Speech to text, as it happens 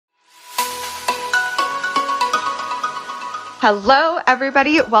Hello,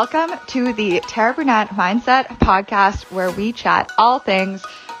 everybody. Welcome to the Tara Burnett Mindset Podcast, where we chat all things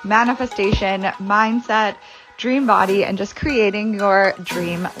manifestation, mindset, dream body, and just creating your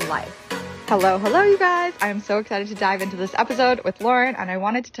dream life. Hello, you guys. I'm so excited to dive into this episode with Lauren, and I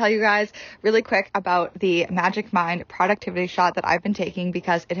wanted to tell you guys really quick about the Magic Mind productivity shot that I've been taking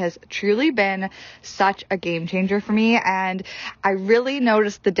because it has truly been such a game changer for me, and I really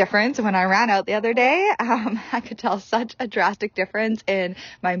noticed the difference when I ran out the other day. I could tell such a drastic difference in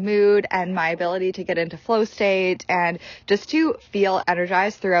my mood and my ability to get into flow state and just to feel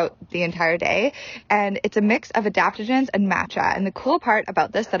energized throughout the entire day. And it's a mix of adaptogens and matcha, and the cool part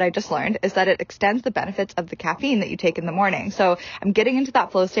about this that I just learned is that it extends the benefits of the caffeine that you take in the morning. So I'm getting into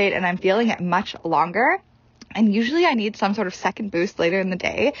that flow state and I'm feeling it much longer. And usually I need some sort of second boost later in the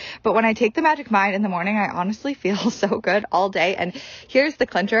day. But when I take the Magic Mind in the morning, I honestly feel so good all day. And here's the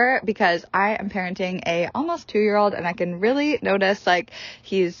clincher, because I am parenting a almost 2-year-old and I can really notice like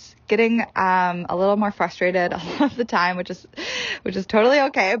he's getting a little more frustrated a lot of the time, which is totally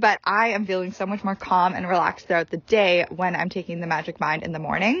okay. But I am feeling so much more calm and relaxed throughout the day when I'm taking the Magic Mind in the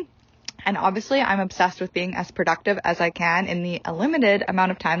morning. And obviously, I'm obsessed with being as productive as I can in the limited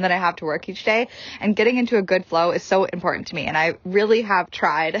amount of time that I have to work each day. And getting into a good flow is so important to me. And I really have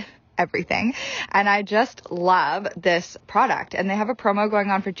tried everything. And I just love this product. And they have a promo going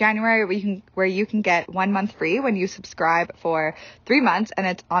on for January where you can get 1 month free when you subscribe for 3 months. And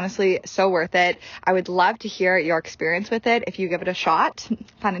it's honestly so worth it. I would love to hear your experience with it if you give it a shot,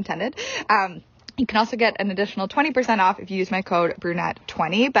 pun intended. You can also get an additional 20% off if you use my code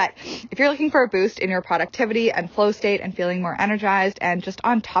Brunette20. But if you're looking for a boost in your productivity and flow state and feeling more energized and just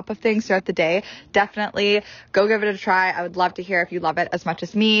on top of things throughout the day, definitely go give it a try. I would love to hear if you love it as much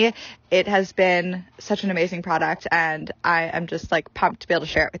as me. It has been such an amazing product and I am just like pumped to be able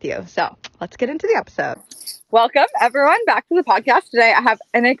to share it with you. So let's get into the episode. Welcome everyone back to the podcast. Today I have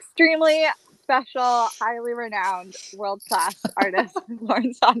an extremely special, highly renowned, world-class artist,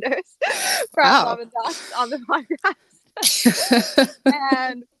 Lauren Saunders from Love and Docs on the podcast.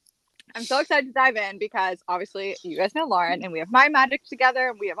 And I'm so excited to dive in because obviously you guys know Lauren and we have Mind Magic together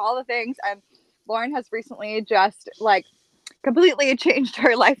and we have all the things. And Lauren has recently just like completely changed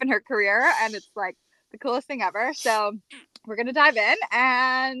her life and her career. And it's like the coolest thing ever. So we're going to dive in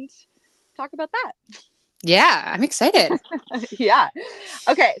and talk about that. Yeah, I'm excited. Yeah.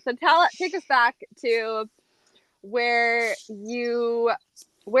 Okay. So take us back to where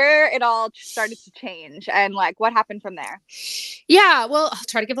it all started to change and like what happened from there. Yeah. Well, I'll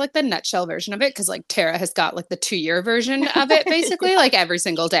try to give like the nutshell version of it. Cause like Tara has got like the 2-year version of it basically like every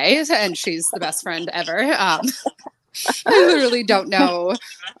single day. And she's the best friend ever. I literally don't know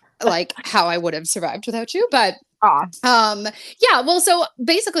like how I would have survived without you, but yeah, well, so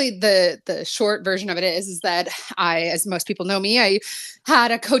basically the short version of it is that I, as most people know me, I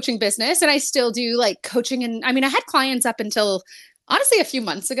had a coaching business and I still do like coaching. And I mean, I had clients up until honestly a few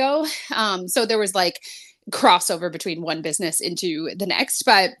months ago. So there was like crossover between one business into the next,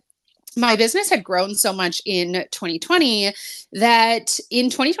 but my business had grown so much in 2020 that in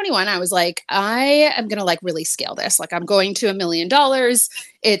 2021, I was like, I am going to like really scale this. Like I'm going to $1 million.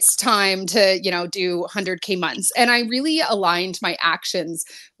 It's time to, do 100K months. And I really aligned my actions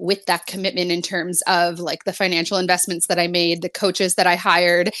with that commitment in terms of like the financial investments that I made, the coaches that I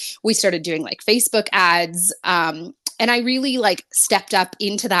hired. We started doing like Facebook ads. And I really like stepped up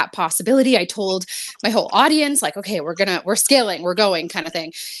into that possibility. I told my whole audience like, okay, we're scaling, we're going kind of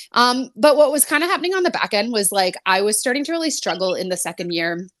thing. But what was kind of happening on the back end was like, I was starting to really struggle in the second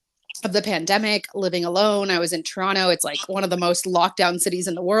year of the pandemic, living alone. I was in Toronto. It's like one of the most locked down cities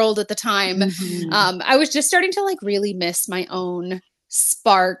in the world at the time. Mm-hmm. I was just starting to like really miss my own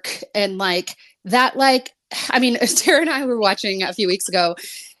spark and like that, like, I mean, Tara and I were watching a few weeks ago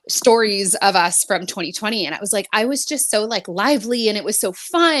stories of us from 2020. And I was like, I was just so like lively and it was so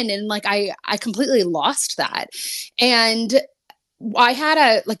fun. And like, I completely lost that. And I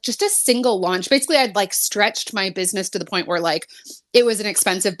had just a single launch. Basically, I'd like stretched my business to the point where like it was an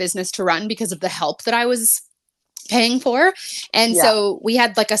expensive business to run because of the help that I was paying for. And so we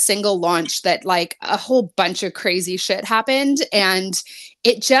had like a single launch that like a whole bunch of crazy shit happened. And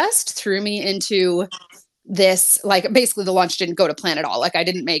it just threw me into this, like basically the launch didn't go to plan at all. Like I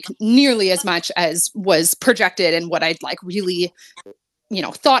didn't make nearly as much as was projected and what I'd like really,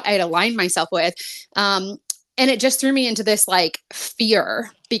 thought I'd aligned myself with. And it just threw me into this like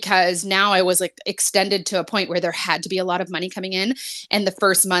fear because now I was like extended to a point where there had to be a lot of money coming in. And the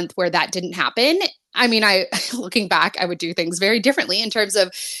first month where that didn't happen, I mean, looking back, I would do things very differently in terms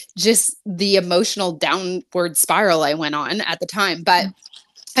of just the emotional downward spiral I went on at the time. But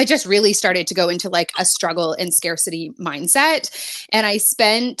I just really started to go into like a struggle and scarcity mindset. And I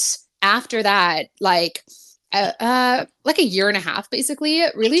spent after that, like a year and a half, basically,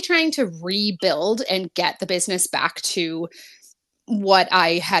 really trying to rebuild and get the business back to what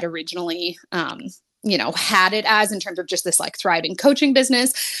I had originally, had it as in terms of just this like thriving coaching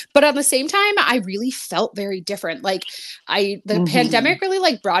business. But at the same time, I really felt very different. Like the pandemic really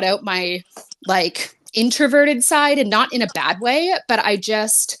like brought out my like introverted side, and not in a bad way, but I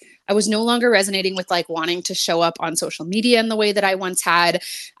was no longer resonating with like wanting to show up on social media in the way that I once had.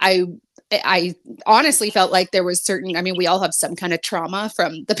 I honestly felt like there was we all have some kind of trauma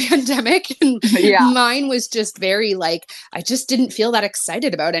from the pandemic, and mine was just very like, I just didn't feel that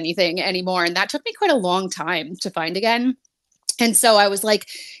excited about anything anymore. And that took me quite a long time to find again. And so I was like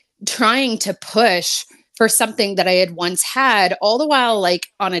trying to push for something that I had once had, all the while like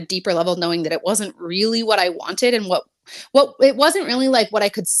on a deeper level, knowing that it wasn't really what I wanted, and what it wasn't really like what I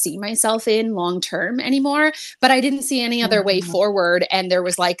could see myself in long term anymore. But I didn't see any other way forward. And there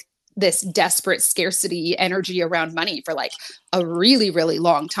was like this desperate scarcity energy around money for like a really, really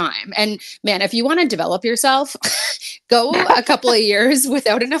long time. And man, if you want to develop yourself, go a couple of years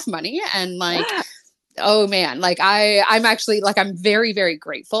without enough money. And like, oh man, like I'm actually like, I'm very, very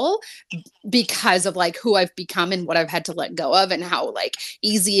grateful because of like who I've become and what I've had to let go of, and how like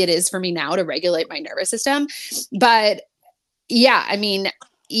easy it is for me now to regulate my nervous system. But yeah, I mean,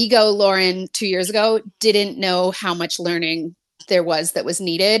 ego Lauren 2 years ago didn't know how much learning there was that was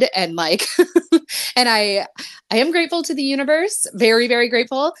needed. And like, and I am grateful to the universe, very, very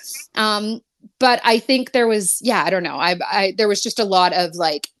grateful. But I think there was, I don't know. There was just a lot of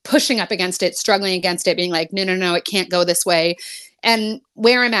like pushing up against it, struggling against it, being like, no, it can't go this way. And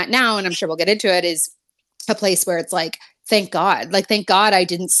where I'm at now, and I'm sure we'll get into it, is a place where it's like, thank God I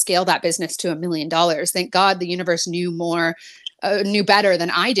didn't scale that business to $1 million. Thank God the universe knew better than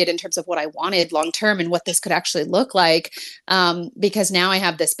I did in terms of what I wanted long-term and what this could actually look like. Because now I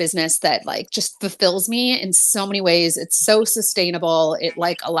have this business that like just fulfills me in so many ways. It's so sustainable. It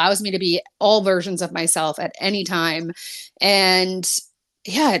like allows me to be all versions of myself at any time. And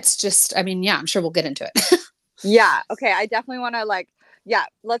it's just, I'm sure we'll get into it. Yeah. Okay. I definitely want to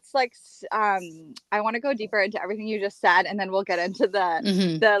let's I want to go deeper into everything you just said, and then we'll get into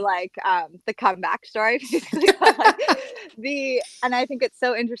the comeback story. And I think it's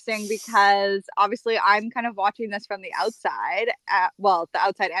so interesting because obviously I'm kind of watching this from the outside, the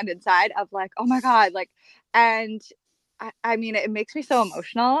outside and inside of like, oh my God, like, and I mean, it makes me so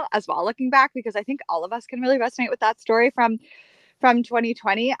emotional as well, looking back, because I think all of us can really resonate with that story from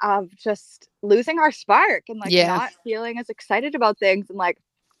 2020 of just losing our spark and like not feeling as excited about things. And like,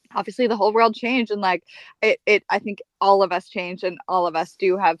 obviously the whole world changed, and like I think all of us changed, and all of us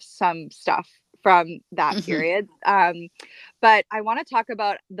do have some stuff from that period. But I want to talk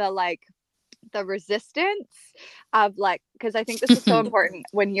about the resistance of like, because I think this is so important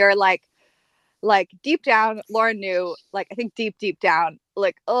when you're like deep down, Lauren knew, like, I think deep down,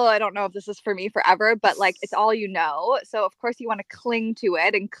 like, oh, I don't know if this is for me forever, but like, it's all you know. So of course you want to cling to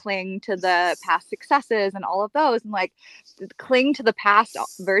it and cling to the past successes and all of those, and like cling to the past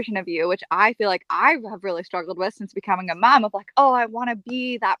version of you, which I feel like I have really struggled with since becoming a mom, of like, oh, I want to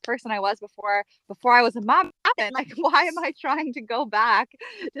be that person I was before I was a mom. And like, why am I trying to go back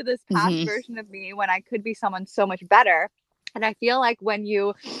to this past version of me when I could be someone so much better? And I feel like when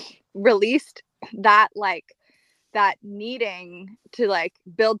you released that needing to like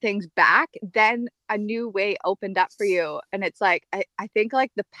build things back, then a new way opened up for you. And it's like, I think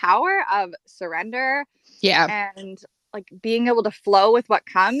like the power of surrender and like being able to flow with what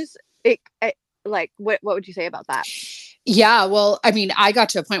comes, it like, what would you say about that? Yeah, well, I mean, I got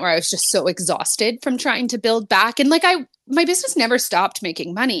to a point where I was just so exhausted from trying to build back, and like my business never stopped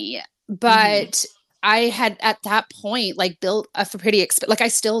making money, but I had at that point like built a pretty like I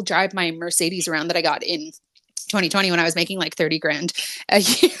still drive my Mercedes around that I got in 2020 when I was making like 30 grand a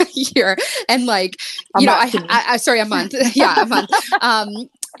year. And like, a month. Yeah, a month.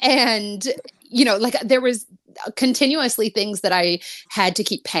 And like there was continuously things that I had to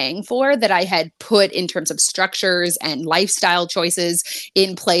keep paying for, that I had put in terms of structures and lifestyle choices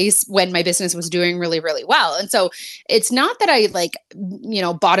in place when my business was doing really, really well. And so it's not that I like,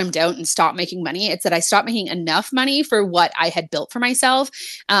 bottomed out and stopped making money. It's that I stopped making enough money for what I had built for myself.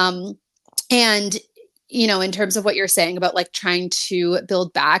 And in terms of what you're saying about like trying to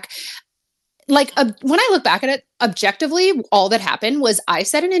build back, like when I look back at it objectively, all that happened was I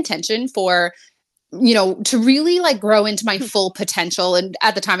set an intention for, to really like grow into my full potential. And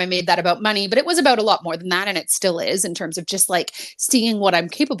at the time I made that about money, but it was about a lot more than that. And it still is, in terms of just like seeing what I'm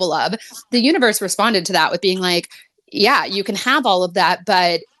capable of. The universe responded to that with being like, yeah, you can have all of that,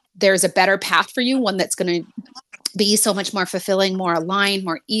 but there's a better path for you, one that's going to be so much more fulfilling, more aligned,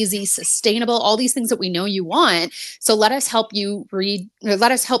 more easy, sustainable, all these things that we know you want. So let us help to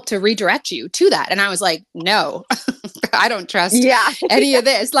redirect you to that. And I was like, no, I don't trust Yeah. any of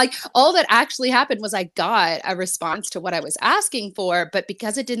this. Like, all that actually happened was I got a response to what I was asking for, but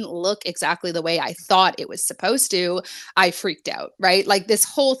because it didn't look exactly the way I thought it was supposed to, I freaked out, right? Like, this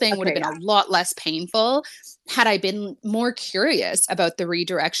whole thing would have been a lot less painful had I been more curious about the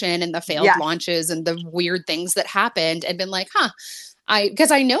redirection and the failed Yes. launches and the weird things that happened, and been like,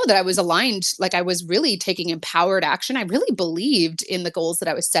 because I know that I was aligned, like I was really taking empowered action. I really believed in the goals that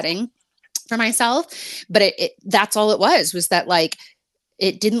I was setting for myself, but that's all it was that, like,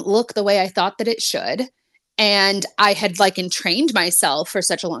 it didn't look the way I thought that it should. And I had like entrained myself for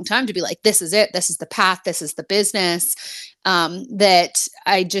such a long time to be like, this is it. This is the path. This is the business, that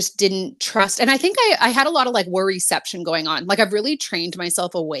I just didn't trust. And I think I had a lot of like worryception going on. Like, I've really trained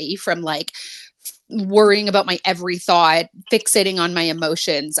myself away from like worrying about my every thought, fixating on my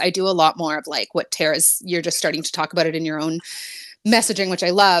emotions. I do a lot more of like what you're just starting to talk about it in your own messaging, which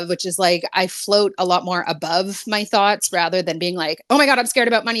I love, which is like, I float a lot more above my thoughts rather than being like, oh my God, I'm scared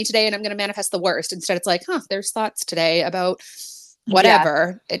about money today and I'm going to manifest the worst. Instead, it's like, there's thoughts today about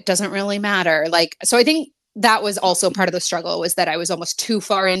whatever. Yeah. It doesn't really matter. Like, so I think that was also part of the struggle, was that I was almost too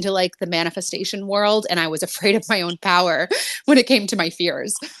far into like the manifestation world, and I was afraid of my own power when it came to my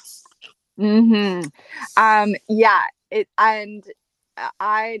fears. Mm-hmm. Yeah. And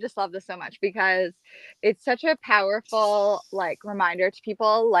I just love this so much because it's such a powerful like reminder to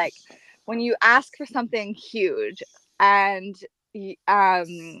people. Like, when you ask for something huge, and you have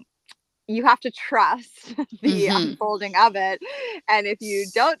to trust the unfolding of it. And if you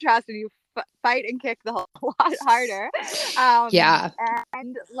don't trust, and you fight and kick the whole lot harder.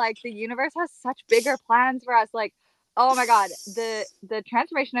 And like, the universe has such bigger plans for us. Like, oh my God, the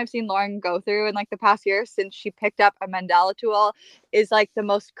transformation I've seen Lauren go through in like the past year since she picked up a Mandela tool is like the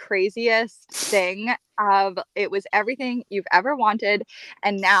most craziest thing. It was everything you've ever wanted.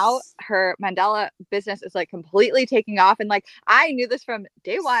 And now her Mandela business is like completely taking off. And like, I knew this from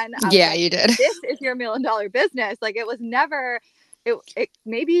day one. You did. This is your $1 million business. Like, it was never, it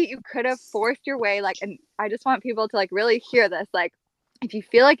maybe you could have forced your way. Like, and I just want people to like really hear this. Like, if you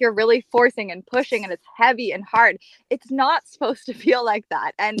feel like you're really forcing and pushing and it's heavy and hard, it's not supposed to feel like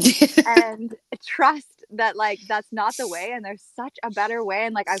that. And trust that like that's not the way, and there's such a better way.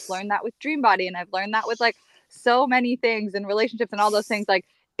 And like, I've learned that with Dream Body, and I've learned that with like so many things and relationships and all those things. Like,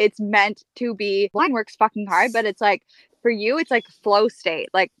 it's meant to be. Line work's fucking hard, but it's like, for you, it's like flow state.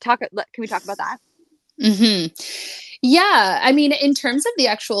 Like, can we talk about that? Yeah. I mean, in terms of the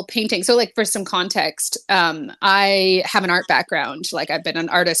actual painting, so like for some context, I have an art background. Like, I've been an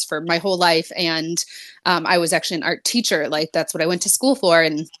artist for my whole life, and I was actually an art teacher. Like, that's what I went to school for,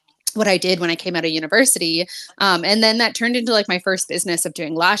 and what I did when I came out of university. And then that turned into like my first business of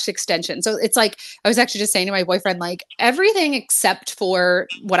doing lash extension. So it's like, I was actually just saying to my boyfriend, like, everything except for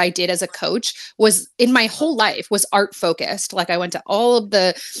what I did as a coach was in my whole life was art focused. Like, I did all of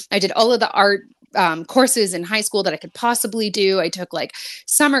the art courses in high school that I could possibly do. I took like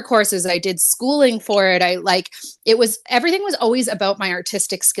summer courses. I did schooling for it. Everything was always about my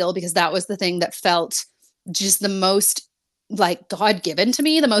artistic skill, because that was the thing that felt just the most like God-given to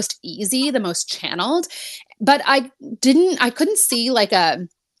me, the most easy, the most channeled. But I couldn't see like a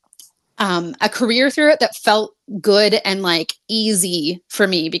career through it that felt good and like easy for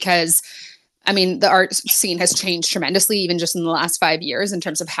me, because I mean, the art scene has changed tremendously, even just in the last 5 years, in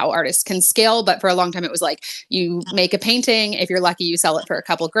terms of how artists can scale. But for a long time, it was like, you make a painting. If you're lucky, you sell it for a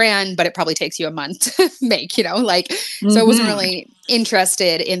couple grand, but it probably takes you a month to make, so I wasn't really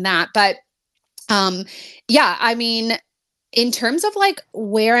interested in that. But I mean, in terms of like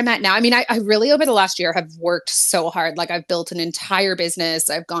where I'm at now, I mean, I really over the last year have worked so hard. Like, I've built an entire business.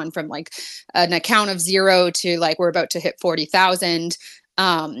 I've gone from like an account of 0 to like, we're about to hit 40,000.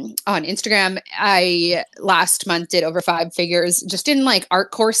 On Instagram. I last month did over 5 figures just in like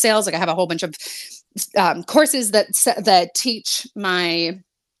art course sales. Like, I have a whole bunch of courses that teach my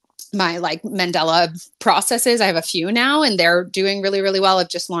like Mandela processes. I have a few now, and they're doing really, really well. I've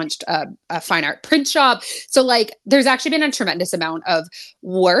just launched a fine art print shop. So like, there's actually been a tremendous amount of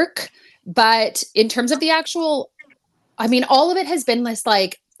work, but in terms of the actual, I mean, all of it has been this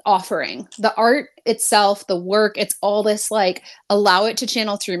like offering, the art itself, the work, it's all this like, allow it to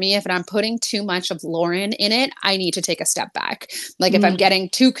channel through me. If I'm putting too much of Lauren in it, I need to take a step back. Like, if I'm getting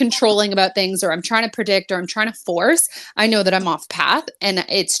too controlling about things, or I'm trying to predict, or I'm trying to force, I know that I'm off path. And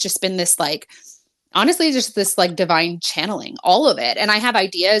it's just been this like honestly just this like divine channeling, all of it. And I have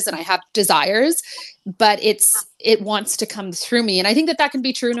ideas and I have desires, but it wants to come through me. And I think that that can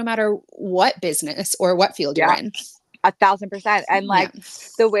be true no matter what business or what field you're in. 1,000%. And like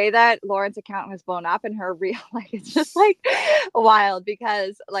the way that Lauren's account has blown up in her reel, like it's just like wild,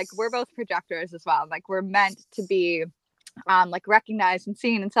 because like we're both projectors as well. Like we're meant to be like recognized and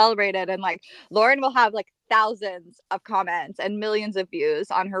seen and celebrated. And like Lauren will have like thousands of comments and millions of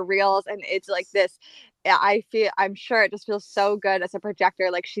views on her reels. And it's like this, I'm sure it just feels so good as a projector.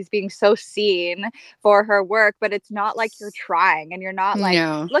 Like she's being so seen for her work, but it's not like you're trying and you're not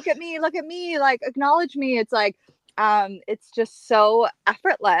like, look at me, like acknowledge me. It's like, it's just so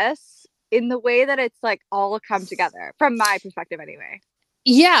effortless in the way that it's like all come together from my perspective anyway.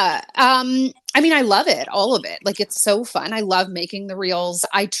 Yeah. I mean, I love it, all of it. Like, it's so fun. I love making the reels.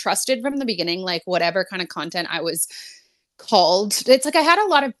 I trusted from the beginning, like whatever kind of content I was called. It's like I had a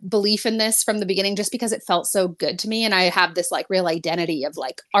lot of belief in this from the beginning just because it felt so good to me. And I have this like real identity of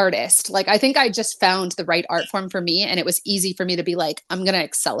like artist. Like, I think I just found the right art form for me. And it was easy for me to be like, I'm going to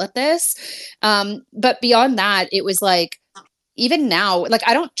excel at this. But beyond that, it was like, even now, like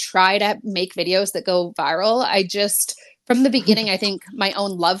I don't try to make videos that go viral. I just, from the beginning, I think my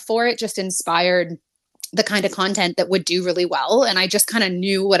own love for it just inspired the kind of content that would do really well. And I just kind of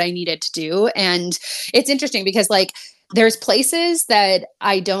knew what I needed to do. And it's interesting because like there's places that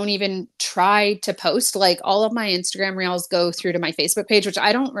I don't even try to post. Like all of my Instagram reels go through to my Facebook page, which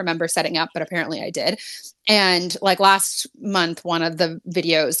I don't remember setting up, but apparently I did. And like last month, one of the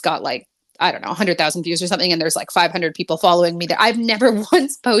videos got like, I don't know, 100,000 views or something. And there's like 500 people following me there. I've never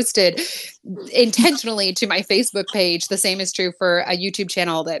once posted intentionally to my Facebook page. The same is true for a YouTube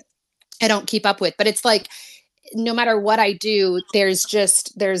channel that I don't keep up with, but it's like, no matter what I do,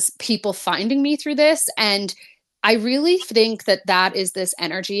 there's people finding me through this. And I really think that that is this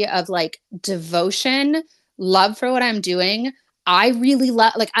energy of like devotion, love for what I'm doing. I really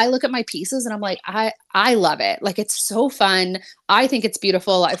love, like, I look at my pieces and I'm like, I love it. Like, it's so fun. I think it's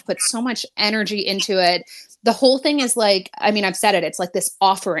beautiful. I've put so much energy into it. The whole thing is like, I mean, I've said it, it's like this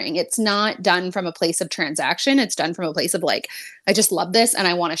offering. It's not done from a place of transaction. It's done from a place of like, I just love this and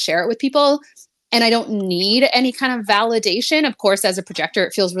I want to share it with people. And I don't need any kind of validation. Of course, as a projector,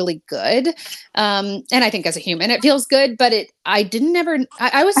 it feels really good. And I think as a human, it feels good, but I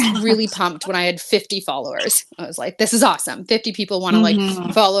was really pumped when I had 50 followers. I was like, this is awesome. 50 people want to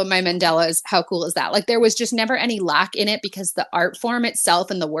like follow my mandalas. How cool is that? Like there was just never any lack in it because the art form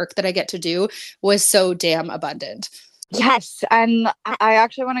itself and the work that I get to do was so damn abundant. Yes. And I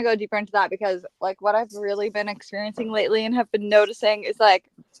actually want to go deeper into that because like what I've really been experiencing lately and have been noticing is like,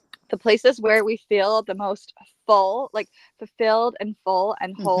 the places where we feel the most full, like fulfilled and full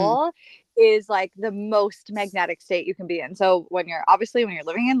and whole is like the most magnetic state you can be in. So when you're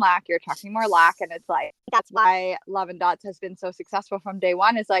living in lack, you're attracting more lack. And it's like, that's why Love and Dots has been so successful from day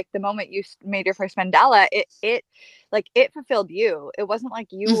one is like the moment you made your first mandala, it fulfilled you. It wasn't like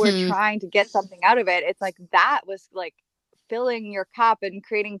you were trying to get something out of it. It's like, that was like filling your cup and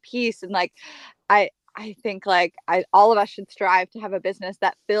creating peace. And like, I think like all of us should strive to have a business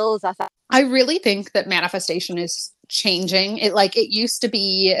that fills us up. I really think that manifestation is changing. It used to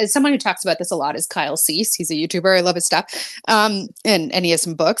be, as someone who talks about this a lot is Kyle Cease. He's a YouTuber. I love his stuff. And he has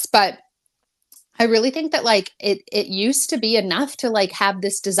some books, but I really think that like it used to be enough to like have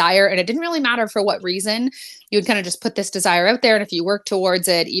this desire and it didn't really matter for what reason. You would kind of just put this desire out there. And if you work towards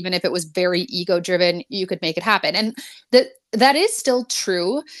it, even if it was very ego driven, you could make it happen. And that is still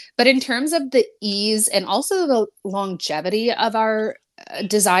true. But in terms of the ease and also the longevity of our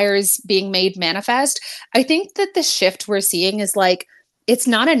desires being made manifest, I think that the shift we're seeing is like, it's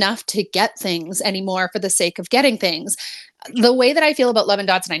not enough to get things anymore for the sake of getting things. The way that I feel about Love and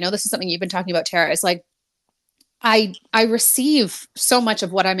Dots, and I know this is something you've been talking about, Tara, is like, I receive so much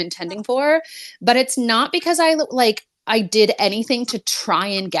of what I'm intending for, but it's not because I did anything to try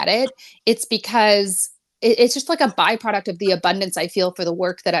and get it. It's because it's just like a byproduct of the abundance I feel for the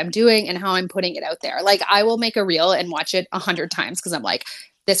work that I'm doing and how I'm putting it out there. Like I will make a reel and watch it 100 times because I'm like,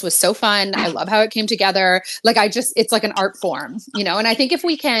 this was so fun. I love how it came together. Like it's like an art form, you know? And I think if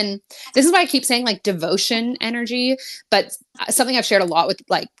we can, this is why I keep saying like devotion energy, but something I've shared a lot with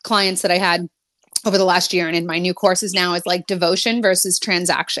like clients that I had over the last year and in my new courses now is like devotion versus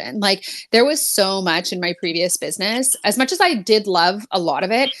transaction. Like there was so much in my previous business, as much as I did love a lot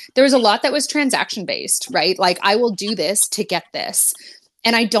of it, there was a lot that was transaction based, right? Like I will do this to get this.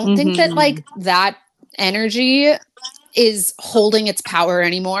 And I don't think that like that energy is holding its power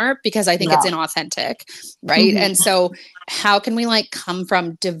anymore because I think it's inauthentic. Right. And so how can we like come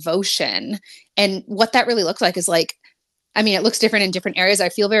from devotion? And what that really looks like is like I mean, it looks different in different areas. I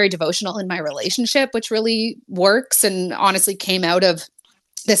feel very devotional in my relationship, which really works and honestly came out of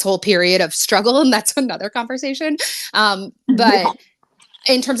this whole period of struggle. And that's another conversation. But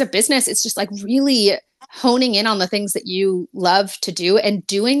in terms of business, it's just like really honing in on the things that you love to do and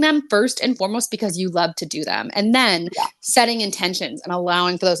doing them first and foremost because you love to do them. And then setting intentions and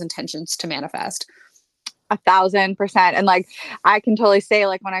allowing for those intentions to manifest. 1,000%. And like, I can totally say,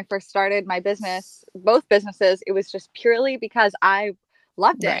 like, when I first started my business, both businesses, it was just purely because I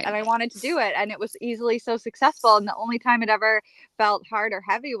loved it and I wanted to do it. And it was easily so successful. And the only time it ever felt hard or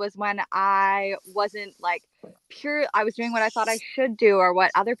heavy was when I wasn't like I was doing what I thought I should do or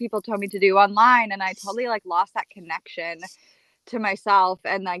what other people told me to do online. And I totally like lost that connection to myself.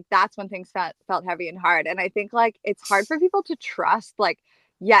 And like, that's when things felt heavy and hard. And I think like, it's hard for people to trust, like,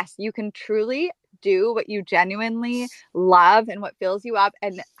 yes, you can truly do what you genuinely love and what fills you up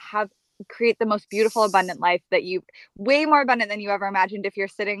and create the most beautiful, abundant life that you way more abundant than you ever imagined if you're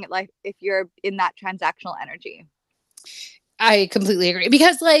sitting like if you're in that transactional energy. I completely agree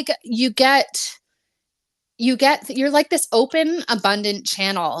because like you're like this open, abundant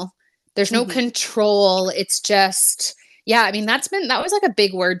channel. There's no control. It's just, yeah. I mean, that was like a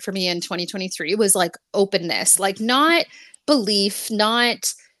big word for me in 2023 was like openness, like not belief,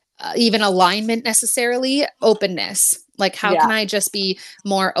 not even alignment necessarily, openness. Like, how can I just be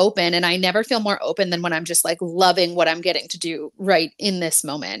more open? And I never feel more open than when I'm just like loving what I'm getting to do right in this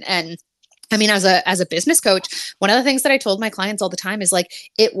moment. And I mean, as a business coach, one of the things that I told my clients all the time is like,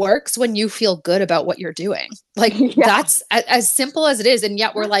 it works when you feel good about what you're doing. Like that's as simple as it is. And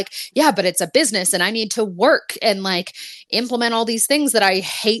yet we're like, yeah, but it's a business and I need to work and like implement all these things that I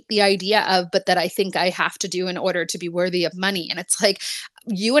hate the idea of, but that I think I have to do in order to be worthy of money. And it's like,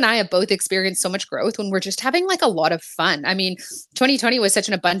 you and I have both experienced so much growth when we're just having like a lot of fun. I mean, 2020 was such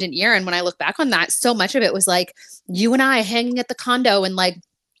an abundant year. And when I look back on that, so much of it was like you and I hanging at the condo and like,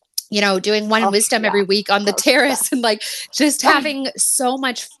 you know, doing wine and wisdom every week on the terrace and like just having so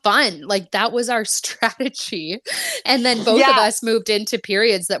much fun. Like that was our strategy. And then both of us moved into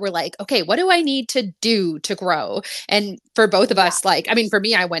periods that were like, okay, what do I need to do to grow? And for both of us, like, I mean, for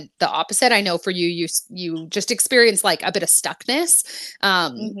me, I went the opposite. I know for you, you just experienced like a bit of stuckness,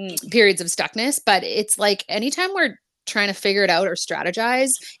 periods of stuckness, but it's like anytime we're trying to figure it out or strategize,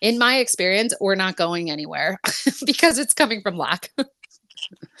 in my experience, we're not going anywhere because it's coming from lack.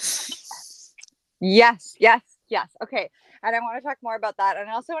 Yes. Okay. And I want to talk more about that. And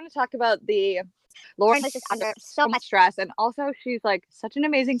I also want to talk about Lauren is just under so much stress. And also she's like such an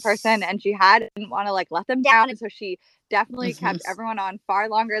amazing person and she didn't want to like let them down. And so she definitely kept everyone on far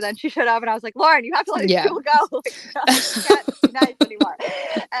longer than she should have. And I was like, Lauren, you have to let these people go. Like, you can't be nice anymore.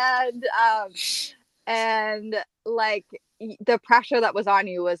 And like the pressure that was on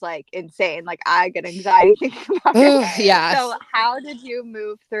you was like insane. Like I get anxiety thinking about it. Yeah. So how did you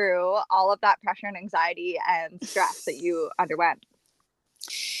move through all of that pressure and anxiety and stress that you underwent?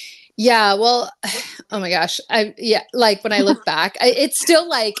 Yeah, well, oh my gosh. Like when I look back, it's still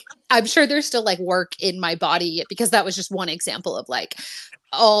like, I'm sure there's still like work in my body because that was just one example of like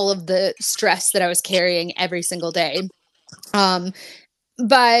all of the stress that I was carrying every single day.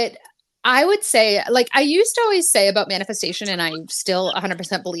 But I would say, like, I used to always say about manifestation, and I still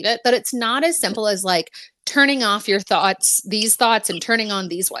 100% believe it, that it's not as simple as like turning off these thoughts and turning on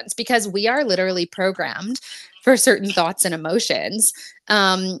these ones, because we are literally programmed for certain thoughts and emotions.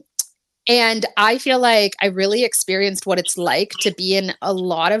 And I feel like I really experienced what it's like to be in a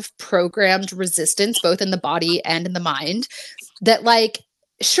lot of programmed resistance, both in the body and in the mind, that like,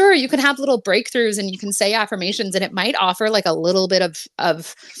 sure, you can have little breakthroughs and you can say affirmations and it might offer like a little bit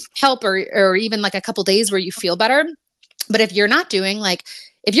of help or even like a couple days where you feel better. But if you're not doing like,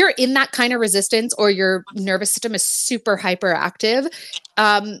 if you're in that kind of resistance or your nervous system is super hyperactive,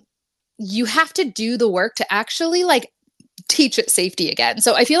 you have to do the work to actually like teach it safety again.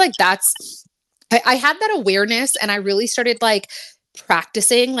 So I feel like I had that awareness and I really started like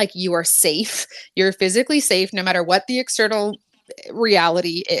practicing like you are safe. You're physically safe no matter what the external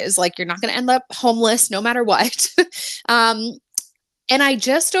reality is. Like you're not going to end up homeless no matter what. And I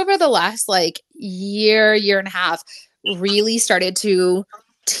just over the last like year and a half really started to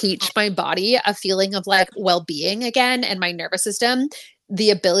teach my body a feeling of like well-being again, and my nervous system the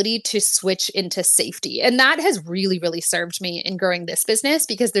ability to switch into safety. And that has really, really served me in growing this business,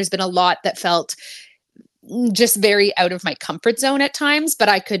 because there's been a lot that felt just very out of my comfort zone at times, but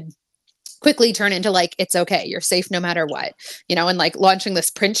I could quickly turn into like, it's okay, you're safe no matter what, and like launching this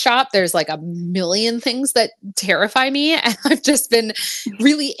print shop, there's like a million things that terrify me. And I've just been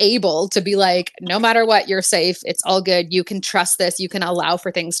really able to be like, no matter what, you're safe. It's all good. You can trust this. You can allow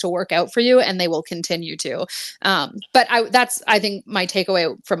for things to work out for you, and they will continue to. But I think my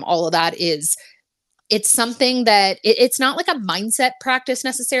takeaway from all of that is it's something that it's not like a mindset practice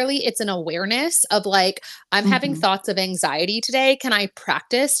necessarily. It's an awareness of like, I'm having thoughts of anxiety today. Can I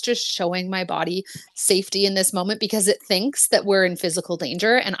practice just showing my body safety in this moment because it thinks that we're in physical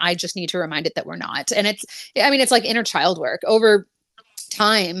danger, and I just need to remind it that we're not. And it's like inner child work. Over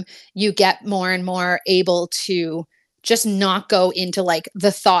time, you get more and more able to just not go into like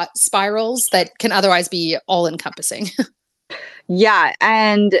the thought spirals that can otherwise be all encompassing. Yeah.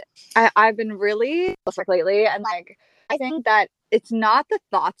 And I've been really sick lately. And like, I think that it's not the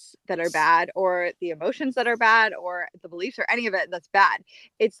thoughts that are bad or the emotions that are bad or the beliefs or any of it that's bad.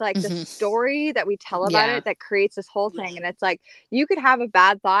 It's like the story that we tell about it that creates this whole thing. And it's like, you could have a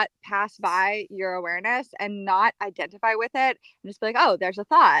bad thought pass by your awareness and not identify with it and just be like, oh, there's a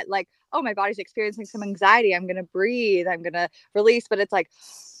thought. Like, oh, my body's experiencing some anxiety. I'm going to breathe. I'm going to release. But it's like,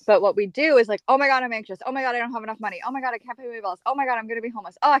 but what we do is like, oh my God, I'm anxious. Oh my God, I don't have enough money. Oh my God, I can't pay my bills. Oh my God, I'm going to be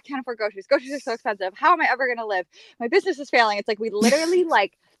homeless. Oh, I can't afford groceries. Groceries are so expensive. How am I ever going to live? My business is failing. It's like, we literally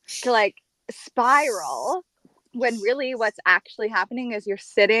like spiral when really what's actually happening is you're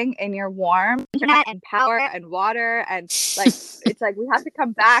sitting in your warm internet and power and water. And like, it's like, we have to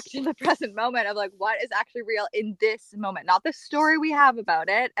come back to the present moment of like, what is actually real in this moment, not the story we have about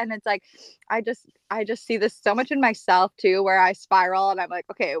it. And it's like, I just see this so much in myself too, where I spiral and I'm like,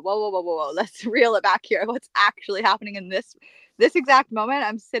 okay, whoa. Let's reel it back here. What's actually happening in this exact moment?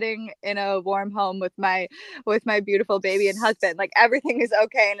 I'm sitting in a warm home with my beautiful baby and husband. Like, everything is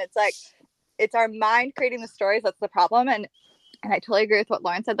okay. And it's like, it's our mind creating the stories that's the problem. And I totally agree with what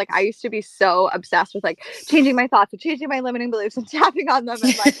Lauren said. Like, I used to be so obsessed with like changing my thoughts and changing my limiting beliefs and tapping on them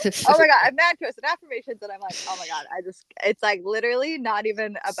and like, oh my God, I'm mantras and affirmations. And I'm like, oh my God, it's like literally not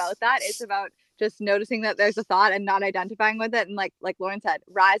even about that. It's about just noticing that there's a thought and not identifying with it. And like Lauren said,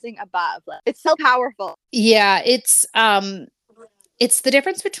 rising above. Like, it's so powerful. Yeah. It's the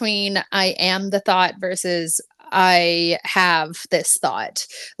difference between I am the thought versus I have this thought.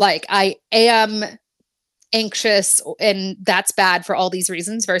 Like, I am anxious and that's bad for all these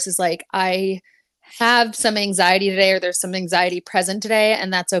reasons versus like, I have some anxiety today, or there's some anxiety present today,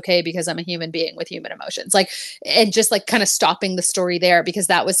 and that's okay because I'm a human being with human emotions. Like, and just like kind of stopping the story there, because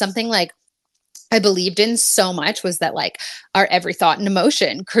that was something like I believed in so much, was that like our every thought and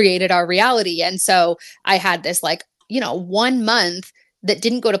emotion created our reality. And so I had this like, 1 month that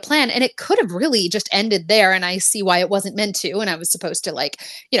didn't go to plan, and it could have really just ended there. And I see why it wasn't meant to. And I was supposed to like,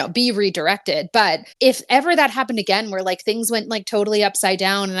 be redirected. But if ever that happened again, where like things went like totally upside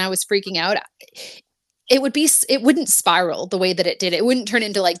down and I was freaking out, it wouldn't spiral the way that it did. It wouldn't turn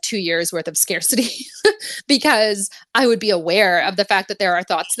into like 2 years worth of scarcity because I would be aware of the fact that there are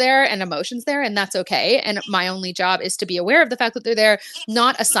thoughts there and emotions there, and that's okay. And my only job is to be aware of the fact that they're there,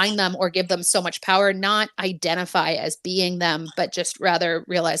 not assign them or give them so much power, not identify as being them, but just rather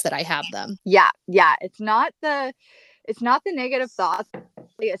realize that I have them. Yeah. It's not the negative thoughts.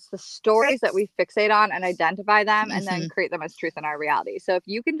 It's the stories that we fixate on and identify them and then create them as truth in our reality. So if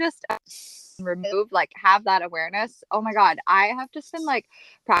you can just remove, like, have that awareness. Oh my God, I have just been like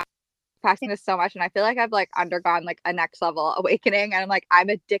practicing this so much, and I feel like I've like undergone like a next level awakening, and I'm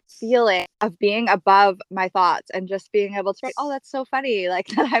addicted feeling of being above my thoughts and just being able to, oh, that's so funny, like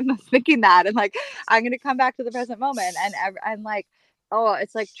that I'm thinking that, and like I'm gonna come back to the present moment, and like, oh,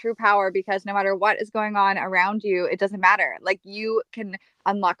 it's like true power, because no matter what is going on around you, it doesn't matter. Like, you can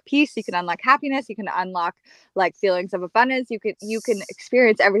unlock peace, you can unlock happiness, you can unlock like feelings of abundance, you can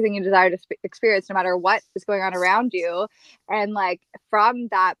experience everything you desire to experience no matter what is going on around you. And like, from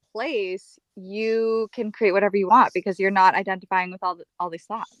that place, you can create whatever you want because you're not identifying with all these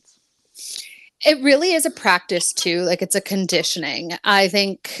thoughts. It really is a practice too. Like, it's a conditioning. I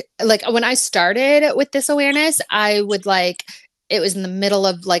think like when I started with this awareness, I would like, it was in the middle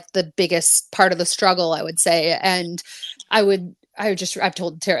of like the biggest part of the struggle, I would say. And I've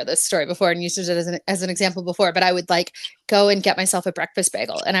told Tara this story before and used it as an example before, but I would like go and get myself a breakfast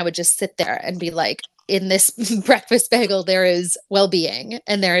bagel, and I would just sit there and be like, in this breakfast bagel, there is well-being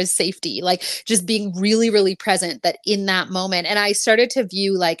and there is safety, like just being really, really present that in that moment. And I started to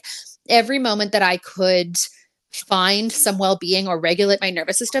view like every moment that I could find some well-being or regulate my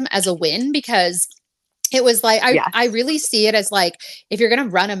nervous system as a win, because it was like, I really see it as like, if you're going to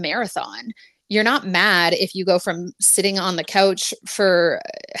run a marathon, you're not mad if you go from sitting on the couch for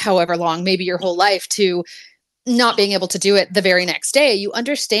however long, maybe your whole life, to not being able to do it the very next day, you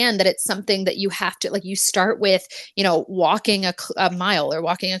understand that it's something that you have to, like, you start with, walking a mile or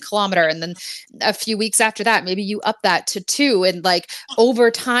walking a kilometer. And then a few weeks after that, maybe you up that to 2. And like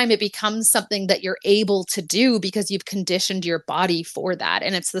over time, it becomes something that you're able to do because you've conditioned your body for that.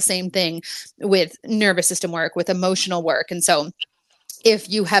 And it's the same thing with nervous system work, with emotional work. And so if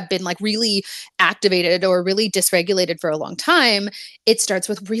you have been like really activated or really dysregulated for a long time, it starts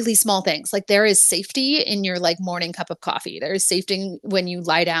with really small things. Like there is safety in your like morning cup of coffee. There is safety when you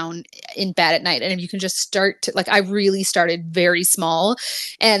lie down in bed at night. And if you can just start to, like, I really started very small.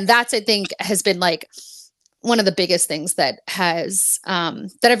 And that's, I think, has been like one of the biggest things that has that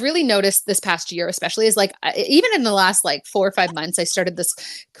I've really noticed this past year, especially, is like even in the last like 4 or 5 months, I started this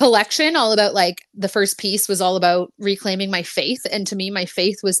collection all about, like, the first piece was all about reclaiming my faith. And to me, my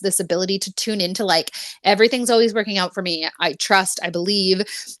faith was this ability to tune into like, everything's always working out for me. I trust, I believe.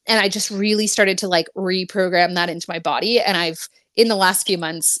 And I just really started to like reprogram that into my body. And I've, in the last few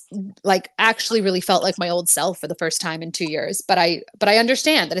months, like actually really felt like my old self for the first time in 2 years. But I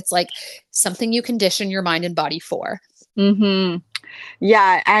understand that it's like something you condition your mind and body for. Mm-hmm.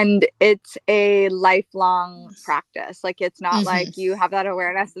 Yeah. And it's a lifelong practice. Like, it's not like you have that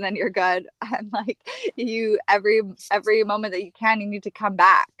awareness and then you're good. And like every moment that you can, you need to come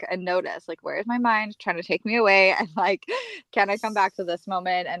back and notice, like, where is my mind trying to take me away? And like, can I come back to this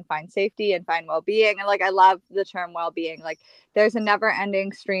moment and find safety and find well-being? And like, I love the term well-being. Like, there's a never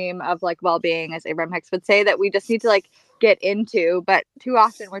ending stream of like well-being, as Abraham Hicks would say, that we just need to like get into. But too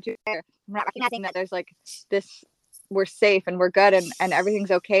often we're not recognizing that there's like this, we're safe and we're good and everything's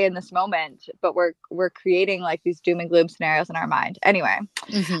okay in this moment, but we're creating like these doom and gloom scenarios in our mind. Anyway,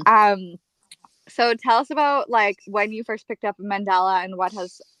 so tell us about like when you first picked up a mandala and what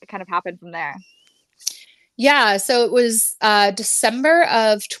has kind of happened from there. Yeah, so it was December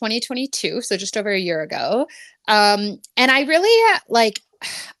of 2022, so just over a year ago. And I really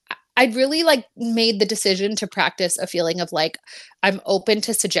I'd really like made the decision to practice a feeling of like, I'm open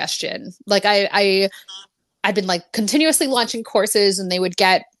to suggestion. Like I've been like continuously launching courses, and they would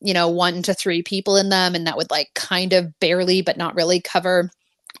get, 1 to 3 people in them. And that would like kind of barely, but not really cover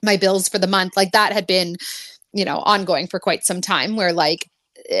my bills for the month. Like that had been, ongoing for quite some time, where like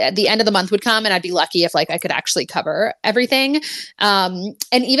at the end of the month would come and I'd be lucky if like I could actually cover everything. And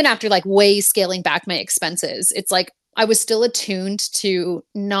even after like way scaling back my expenses, it's like I was still attuned to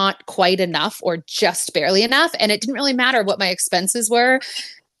not quite enough or just barely enough. And it didn't really matter what my expenses were.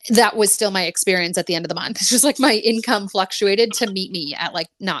 That was still my experience at the end of the month. It's just like my income fluctuated to meet me at like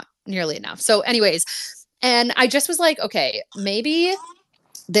not nearly enough. So anyways, and I just was like, okay, maybe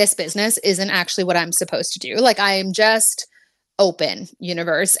this business isn't actually what I'm supposed to do. Like I am just open,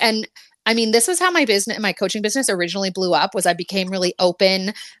 universe. And I mean, this was how my coaching business originally blew up. Was I became really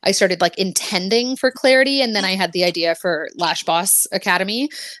open. I started like intending for clarity. And then I had the idea for Lash Boss Academy,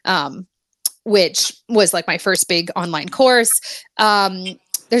 which was like my first big online course.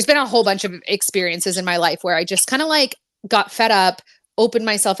 There's been a whole bunch of experiences in my life where I just kind of like got fed up, opened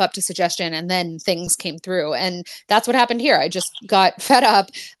myself up to suggestion, and then things came through. And that's what happened here. I just got fed up.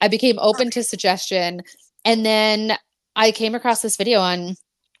 I became open to suggestion. And then I came across this video on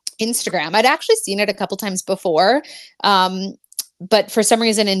Instagram. I'd actually seen it a couple times before. But for some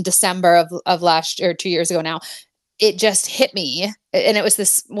reason in December of last year, 2 years ago now, it just hit me. And it was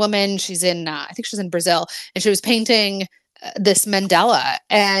this woman, she's in, I think she's in Brazil, and she was painting this mandala.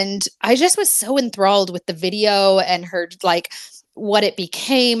 And I just was so enthralled with the video and her, like, what it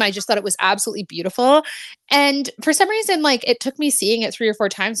became. I just thought it was absolutely beautiful. And for some reason, like, it took me seeing it 3 or 4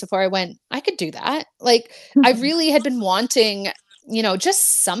 times before I went, I could do that. Like, I really had been wanting,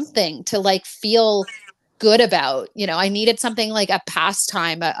 just something to like feel good about. I needed something like a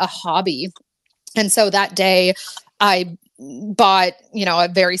pastime, a hobby. And so that day I bought, a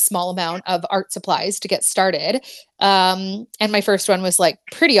very small amount of art supplies to get started. And my first one was like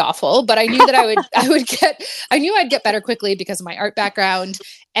pretty awful, but I knew that I knew I'd get better quickly because of my art background.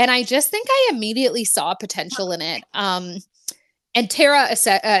 And I just think I immediately saw potential in it. And Tara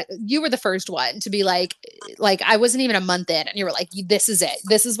said, you were the first one to be like, I wasn't even a month in, and you were like, this is it.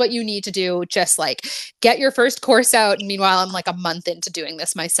 This is what you need to do. Just like get your first course out. And meanwhile, I'm like a month into doing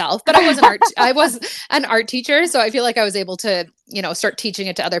this myself, but I was an art teacher. So I feel like I was able to, start teaching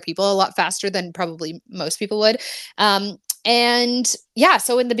it to other people a lot faster than probably most people would. And yeah,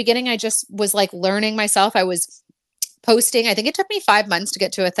 so in the beginning, I just was like learning myself. I was posting. I think it took me 5 months to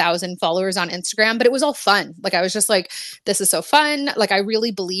get to 1,000 followers on Instagram, but it was all fun. Like, I was just like, this is so fun. Like, I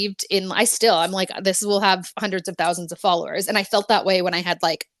really believed I'm like, this will have hundreds of thousands of followers. And I felt that way when I had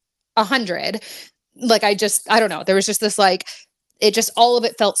like 100. Like, I don't know. There was just this like, it just, all of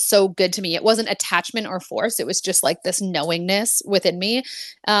it felt so good to me. It wasn't attachment or force. It was just like this knowingness within me.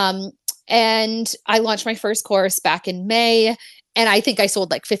 And I launched my first course back in May, and I think I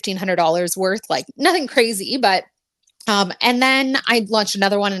sold like $1,500 worth, like nothing crazy, but and then I launched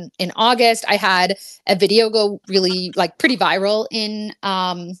another one in August. I had a video go really like pretty viral in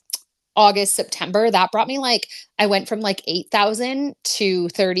August, September. That brought me like, I went from like 8,000 to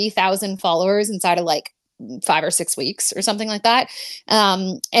 30,000 followers inside of like 5 or 6 weeks or something like that.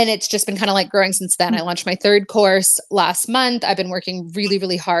 And it's just been kind of like growing since then. I launched my third course last month. I've been working really,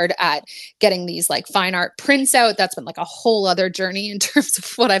 really hard at getting these like fine art prints out. That's been like a whole other journey in terms of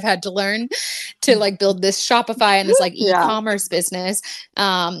what I've had to learn to like build this Shopify and this like e-commerce business.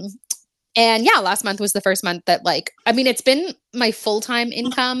 And yeah, last month was the first month that like, I mean, it's been my full-time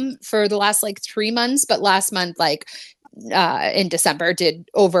income for the last like 3 months, but last month, like in December did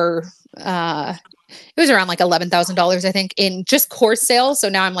over, it was around like $11,000, I think, in just course sales. So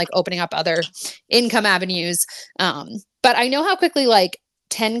now I'm like opening up other income avenues. But I know how quickly like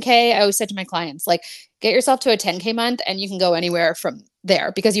 10K, I always said to my clients, like get yourself to a 10K month and you can go anywhere from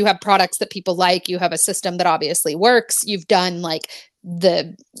there because you have products that people like, you have a system that obviously works. You've done like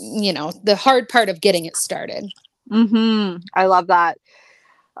the hard part of getting it started. I love that.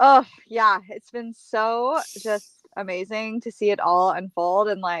 Oh yeah. It's been so just amazing to see it all unfold.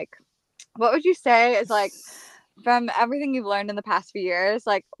 And like, what would you say is like, from everything you've learned in the past few years,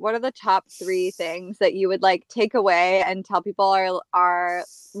 like what are the top 3 things that you would like take away and tell people are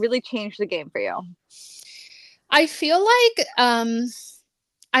really changed the game for you? I feel like,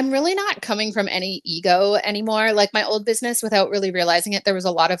 I'm really not coming from any ego anymore. Like my old business, without really realizing it, there was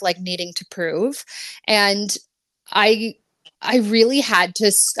a lot of like needing to prove. And I really had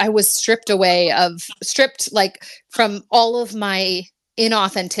to, I was stripped like from all of my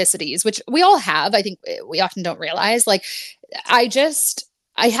inauthenticities, which we all have. I think we often don't realize. Like I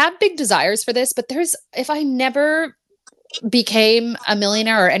have big desires for this, but if I never became a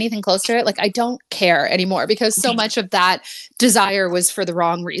millionaire or anything close to it, like I don't care anymore because so much of that desire was for the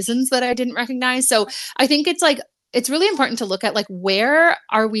wrong reasons that I didn't recognize. So I think it's really important to look at like, where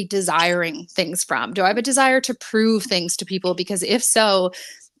are we desiring things from? Do I have a desire to prove things to people? Because if so,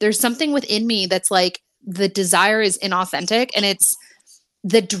 there's something within me that's like, the desire is inauthentic, and it's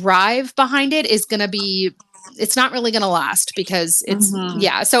the drive behind it is going to be, it's not really going to last because it's,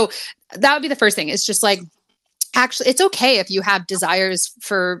 yeah. So that would be the first thing. It's just like, actually, it's okay if you have desires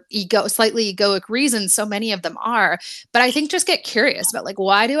for slightly egoic reasons. So many of them are, but I think just get curious about like,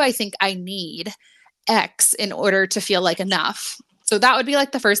 why do I think I need X in order to feel like enough? So that would be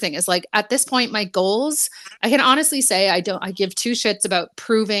like the first thing is like, at this point, my goals, I can honestly say I give 2 shits about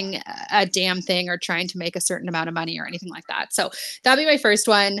proving a damn thing or trying to make a certain amount of money or anything like that. So that'd be my first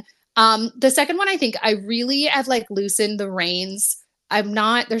one. The second one, I think I really have like loosened the reins.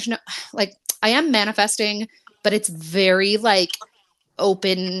 There's no, like, I am manifesting, but it's very like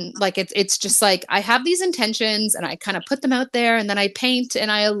open. Like it's just like, I have these intentions and I kind of put them out there and then I paint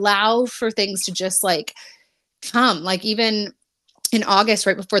and I allow for things to just like come. Like even in August,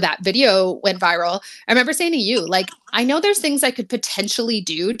 right before that video went viral, I remember saying to you, like, I know there's things I could potentially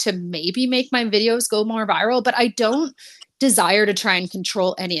do to maybe make my videos go more viral, but I don't desire to try and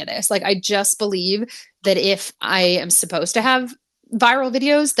control any of this. Like, I just believe that if I am supposed to have viral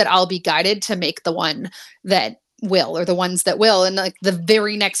videos, that I'll be guided to make the one that will, or the ones that will. And like the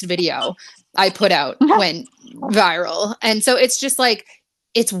very next video I put out went viral. And so it's just like,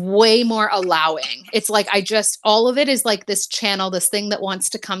 it's way more allowing. It's like, all of it is like this channel, this thing that wants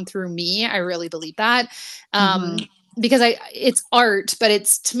to come through me. I really believe that. Because it's art, but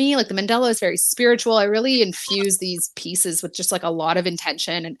it's, to me, like the mandala is very spiritual. I really infuse these pieces with just like a lot of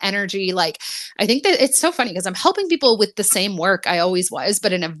intention and energy. Like, I think that it's so funny because I'm helping people with the same work I always was,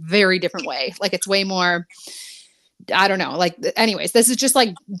 but in a very different way. Like, it's way more, I don't know. Like, anyways, this is just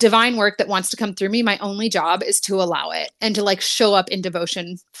like divine work that wants to come through me. My only job is to allow it and to like show up in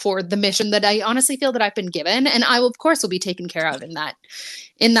devotion for the mission that I honestly feel that I've been given. And I will, of course, will be taken care of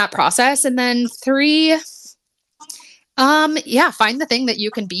in that process. And then 3, find the thing that you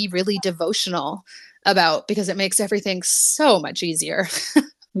can be really devotional about, because it makes everything so much easier.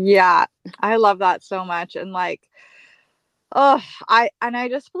 Yeah, I love that so much. And like, I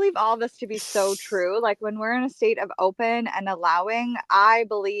just believe all this to be so true. Like, when we're in a state of open and allowing, I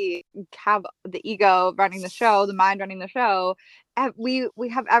believe have the ego running the show, the mind running the show, and we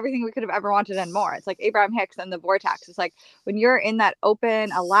have everything we could have ever wanted and more. It's like Abraham Hicks and the vortex. It's like when you're in that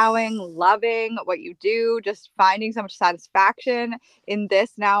open, allowing, loving what you do, just finding so much satisfaction in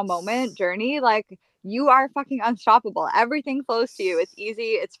this now moment journey, like, you are fucking unstoppable. Everything flows to you. It's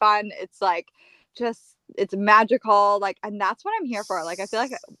easy. It's fun. It's like, just, it's magical. Like, and that's what I'm here for. Like, I feel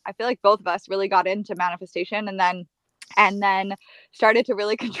like both of us really got into manifestation and then started to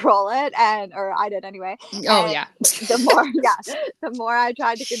really control it, or I did anyway. Oh and yeah. the more I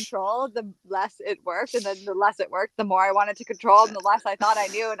tried to control, the less it worked, and then the less it worked, the more I wanted to control, and the less I thought I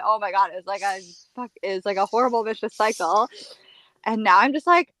knew. And oh my god, it's like a horrible vicious cycle. And now I'm just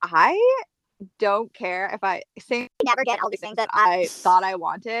like, I don't care if I never get all these things that I thought I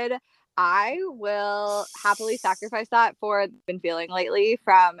wanted. I will happily sacrifice that for been feeling lately,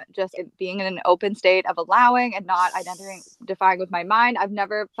 from just being in an open state of allowing and not identifying with my mind. I've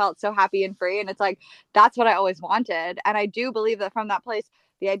never felt so happy and free. And it's like, that's what I always wanted. And I do believe that from that place,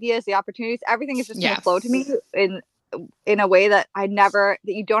 the ideas, the opportunities, everything is just going to flow to me in a way that that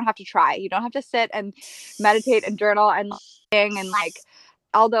you don't have to try. You don't have to sit and meditate and journal and like,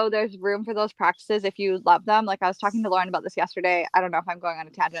 although there's room for those practices if you love them. Like, I was talking to Lauren about this yesterday. I don't know if I'm going on a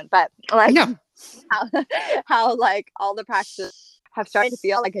tangent, but like, no. how like all the practices have started to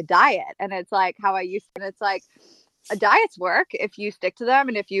feel like a diet. And it's like how I used to, and it's like, a diets work if you stick to them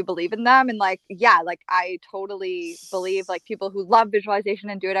and if you believe in them. And like, yeah, like I totally believe like people who love visualization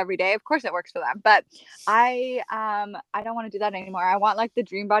and do it every day, of course it works for them. But I don't want to do that anymore. I want like the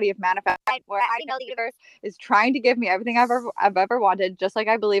dream body of manifest, where I know the universe is trying to give me everything I've ever wanted. Just like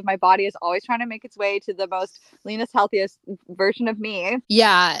I believe my body is always trying to make its way to the most leanest, healthiest version of me.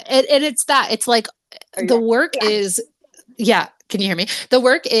 Yeah. And it's that, it's like the work is, can you hear me? The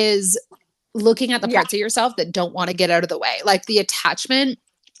work is looking at the parts of yourself that don't want to get out of the way, like the attachment,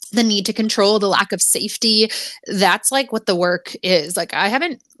 the need to control, the lack of safety. That's like what the work is. Like, I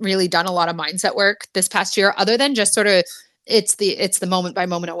haven't really done a lot of mindset work this past year, other than just sort of, it's the moment by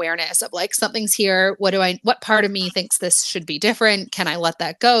moment awareness of like, something's here. What part of me thinks this should be different? Can I let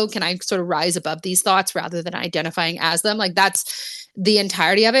that go? Can I sort of rise above these thoughts rather than identifying as them? Like, that's the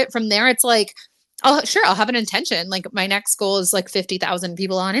entirety of it. From there, it's like, I'll have an intention. Like, my next goal is like 50,000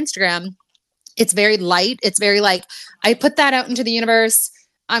 people on Instagram. It's very light. It's very like, I put that out into the universe.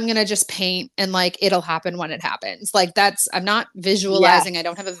 I'm going to just paint and like, it'll happen when it happens. Like, I'm not visualizing. I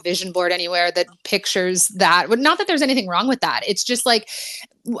don't have a vision board anywhere that pictures that. Not that there's anything wrong with that. It's just like,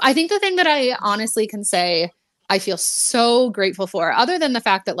 I think the thing that I honestly can say I feel so grateful for, other than the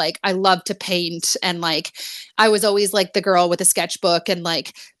fact that like, I love to paint, and like, I was always like the girl with a sketchbook, and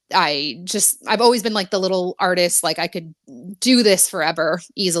like, I've always been like the little artist, like I could do this forever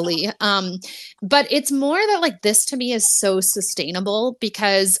easily. But it's more that like, this to me is so sustainable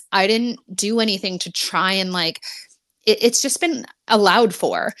because I didn't do anything to try and like, it's just been allowed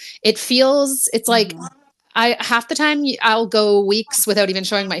for. It's like, half the time I'll go weeks without even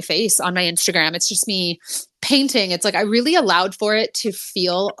showing my face on my Instagram. It's just me painting. It's like, I really allowed for it to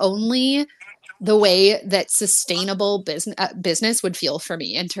feel only the way that sustainable business would feel for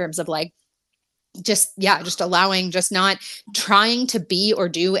me, in terms of like, just allowing, just not trying to be or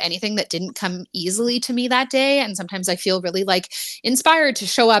do anything that didn't come easily to me that day. And sometimes I feel really like inspired to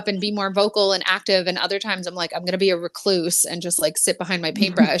show up and be more vocal and active. And other times I'm like, I'm going to be a recluse and just like sit behind my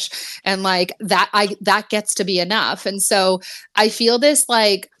paintbrush. And like that gets to be enough. And so I feel this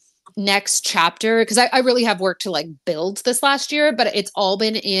like next chapter, because I really have worked to like build this last year, but it's all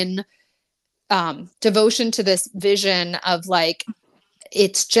been in devotion to this vision of like,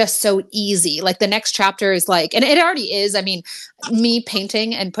 it's just so easy. Like, the next chapter is like, and it already is. I mean, me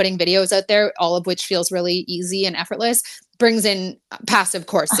painting and putting videos out there, all of which feels really easy and effortless, brings in passive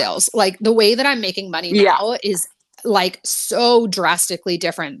course sales. Like, the way that I'm making money now is like so drastically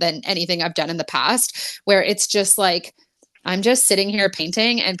different than anything I've done in the past, where it's just like, I'm just sitting here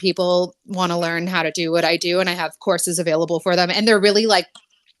painting and people want to learn how to do what I do. And I have courses available for them. And they're really like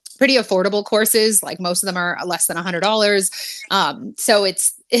pretty affordable courses. Like, most of them are less than $100. So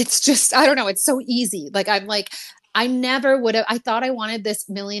it's just, I don't know. It's so easy. Like, I'm like, I never would have, I thought I wanted this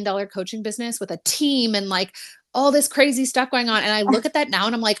 $1 million coaching business with a team and like all this crazy stuff going on. And I look at that now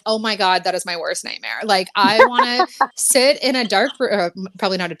and I'm like, oh my God, that is my worst nightmare. Like, I want to sit in a dark room,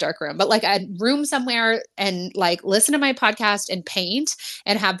 probably not a dark room, but like a room somewhere and like listen to my podcast and paint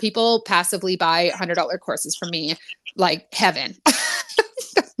and have people passively buy $100 courses from me. Like, heaven.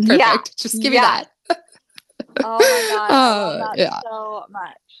 Perfect. Yeah. Just give me that. Oh my God. I love that so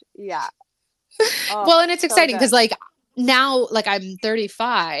much. Yeah. Oh, well, and it's so exciting because good. like, now, like, I'm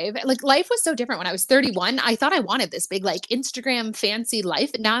 35, like, life was so different when I was 31. I thought I wanted this big, like, Instagram fancy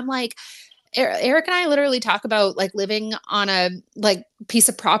life. And now I'm like, Eric and I literally talk about like living on a like piece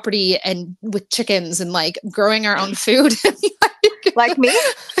of property and with chickens and like growing our own food. Like me?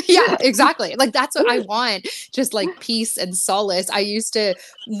 Yeah, exactly. Like that's what I want. Just like peace and solace. I used to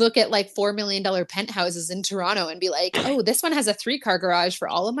look at like $4 million penthouses in Toronto and be like, oh, this one has a 3-car garage for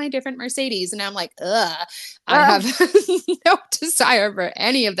all of my different Mercedes. And now I'm like, ugh, I have no desire for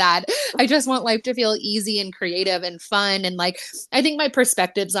any of that. I just want life to feel easy and creative and fun. And like, I think my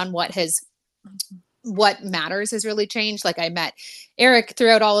perspectives on what matters has really changed. Like I met Eric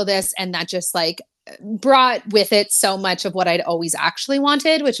throughout all of this, and that just like brought with it so much of what I'd always actually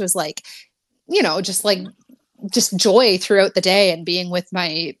wanted, which was like, just joy throughout the day and being with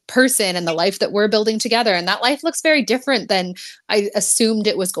my person and the life that we're building together. And that life looks very different than I assumed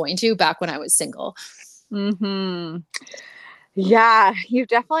it was going to back when I was single. Mm-hmm. Yeah, you've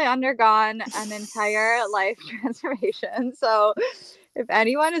definitely undergone an entire life transformation. So if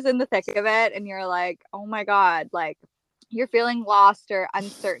anyone is in the thick of it and you're like, oh my God, like you're feeling lost or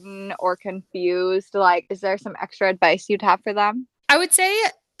uncertain or confused, like, is there some extra advice you'd have for them? I would say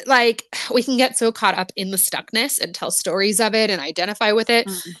like we can get so caught up in the stuckness and tell stories of it and identify with it.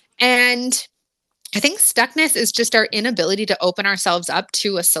 And I think stuckness is just our inability to open ourselves up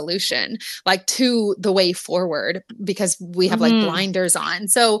to a solution, like to the way forward, because we have like blinders on.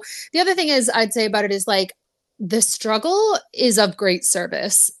 So the other thing is I'd say about it is like, the struggle is of great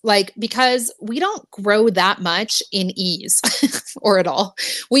service, like, because we don't grow that much in ease or at all.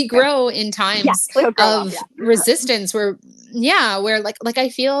 We grow in times of resistance where like I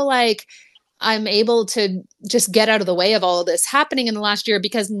feel like I'm able to just get out of the way of all of this happening in the last year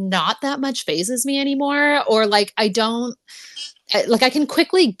because not that much phases me anymore. Or like, I can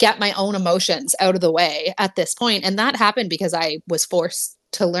quickly get my own emotions out of the way at this point. And that happened because I was forced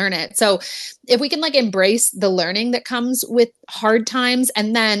to learn it. So if we can like embrace the learning that comes with hard times,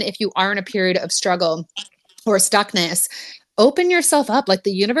 and then if you are in a period of struggle or stuckness, open yourself up. Like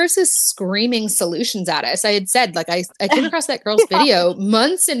the universe is screaming solutions at us. I had said, like, I came across that girl's video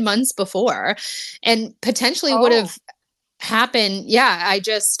months and months before and potentially would have happened. Yeah. I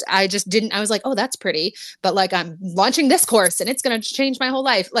just didn't, I was like, oh, that's pretty, but like, I'm launching this course and it's going to change my whole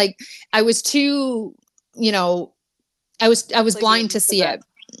life. Like I was too, I was like blind to see it.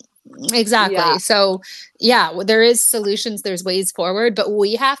 Exactly. Yeah. So yeah, there is solutions, there's ways forward, but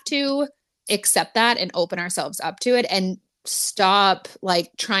we have to accept that and open ourselves up to it and stop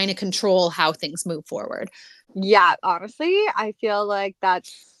like trying to control how things move forward. Yeah, honestly, I feel like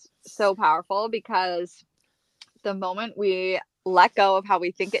that's so powerful because the moment we let go of how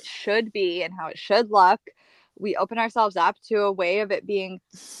we think it should be and how it should look, we open ourselves up to a way of it being,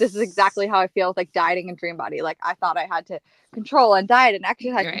 this is exactly how I feel with like dieting and dream body. Like I thought I had to control and diet and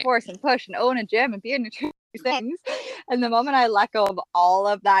exercise and force and push and own a gym and be a nutrition things. And the moment I let go of all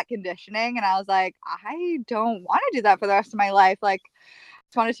of that conditioning and I was like, I don't want to do that for the rest of my life. Like I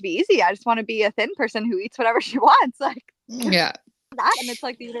just want it to be easy. I just want to be a thin person who eats whatever she wants. Like yeah. That. And it's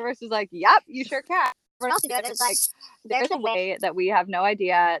like the universe is like, yep, you sure can. Else do it. It's like there's a way that we have no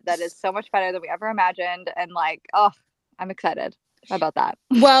idea that is so much better than we ever imagined, and like, oh, I'm excited about that.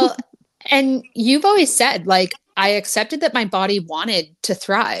 Well, and you've always said like I accepted that my body wanted to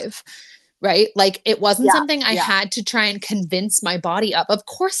thrive, right? Like it wasn't something I had to try and convince my body of. Of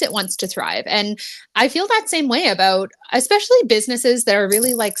course it wants to thrive. And I feel that same way about especially businesses that are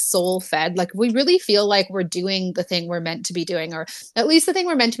really like soul fed. Like we really feel like we're doing the thing we're meant to be doing, or at least the thing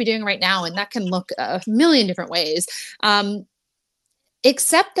we're meant to be doing right now. And that can look a million different ways.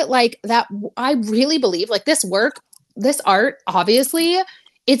 Except that like that, I really believe like this work, this art, obviously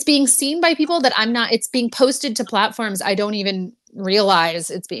it's being seen by people that it's being posted to platforms I don't even realize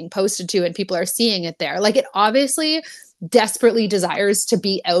it's being posted to, and people are seeing it there. Like it obviously desperately desires to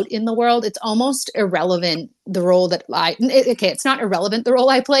be out in the world. It's almost irrelevant the role that it's not irrelevant the role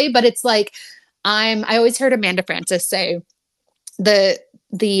I play, but it's like I always heard Amanda Francis say the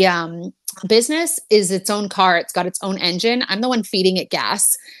business is its own car. It's got its own engine. I'm the one feeding it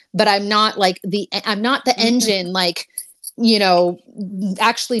gas, but I'm not the engine, like,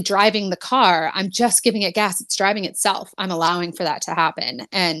 actually driving the car. I'm just giving it gas. It's driving itself. I'm allowing for that to happen.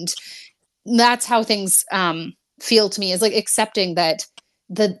 And that's how things feel to me, is like accepting that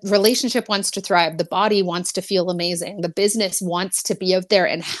the relationship wants to thrive. The body wants to feel amazing. The business wants to be out there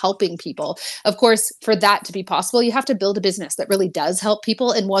and helping people. Of course, for that to be possible, you have to build a business that really does help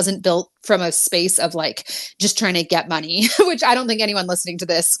people and wasn't built from a space of like just trying to get money, which I don't think anyone listening to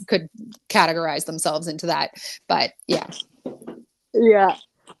this could categorize themselves into that. But yeah. Yeah.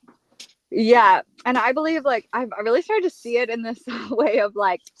 Yeah. And I believe like I really started to see it in this way of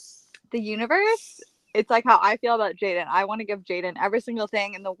like the universe it's like how I feel about Jaden. I want to give Jaden every single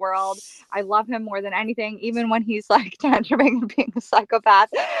thing in the world. I love him more than anything, even when he's like tantruming and being a psychopath.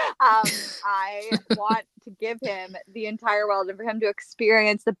 I want to give him the entire world and for him to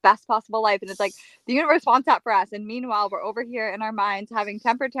experience the best possible life. And it's like the universe wants that for us. And meanwhile, we're over here in our minds having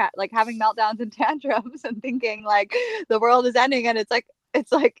having meltdowns and tantrums and thinking like the world is ending. And it's like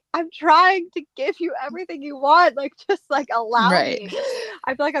I'm trying to give you everything you want. Like, just like allow me.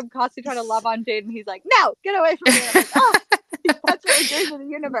 I feel like I'm constantly trying to love on Jade, and he's like, "No, get away from me." And I'm like, "Oh, that's what we're doing to the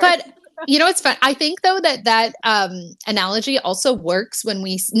universe." But you know, it's fun. I think though that analogy also works when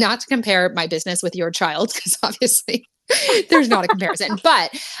we, not to compare my business with your child, because obviously there's not a comparison,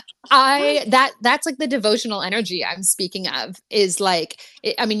 but that's like the devotional energy I'm speaking of is like,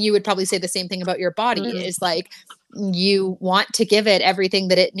 I mean, you would probably say the same thing about your body is like, you want to give it everything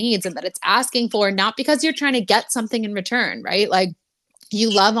that it needs and that it's asking for, not because you're trying to get something in return, right? Like you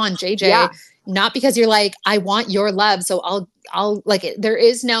love on JJ, not because you're like, I want your love. So I'll like it. There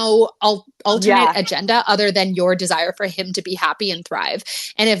is no alternate agenda other than your desire for him to be happy and thrive.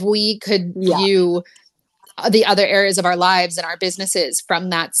 And if we could view the other areas of our lives and our businesses from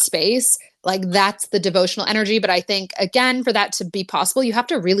that space, like that's the devotional energy. But I think, again, for that to be possible, you have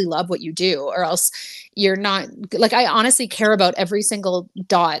to really love what you do, or else you're not like, I honestly care about every single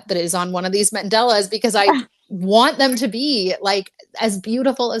dot that is on one of these mandalas because I want them to be like as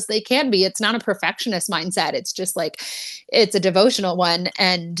beautiful as they can be. It's not a perfectionist mindset. It's just like, it's a devotional one.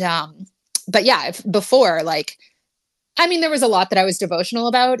 And, but yeah, before, like, I mean, there was a lot that I was devotional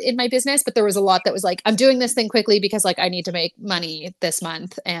about in my business, but there was a lot that was like, I'm doing this thing quickly because like I need to make money this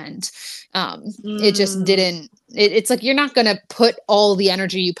month. And it just didn't, it's like, you're not going to put all the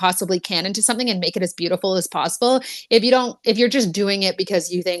energy you possibly can into something and make it as beautiful as possible if you're just doing it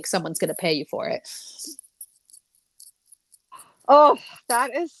because you think someone's going to pay you for it. Oh,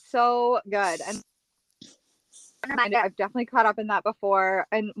 that is so good. And I've definitely caught up in that before,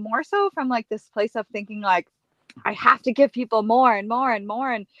 and more so from like this place of thinking like, I have to give people more and more and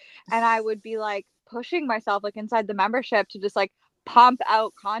more. And I would be like pushing myself like inside the membership to just like pump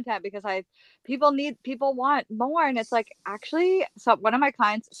out content because people want more. And it's like, actually, so one of my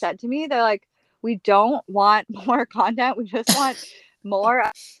clients said to me, they're like, we don't want more content. We just want more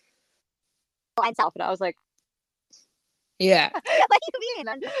myself. And I was like, yeah. What do you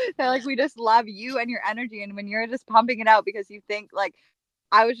mean? They're like, we just love you and your energy. And when you're just pumping it out because you think like,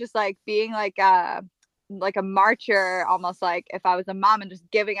 I was just like being like a marcher, almost like if I was a mom and just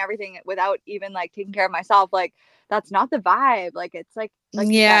giving everything without even like taking care of myself, like that's not the vibe. Like it's like you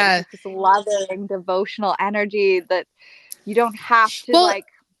said, it's this loving devotional energy that you don't have to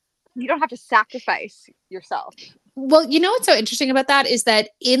you don't have to sacrifice yourself. Well, you know what's so interesting about that is that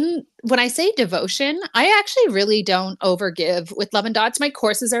when I say devotion, I actually really don't overgive with Love and Dots. My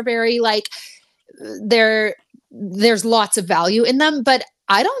courses are very like there's lots of value in them, but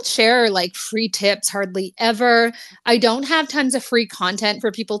I don't share like free tips hardly ever. I don't have tons of free content for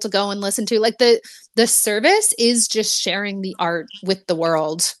people to go and listen to. Like the service is just sharing the art with the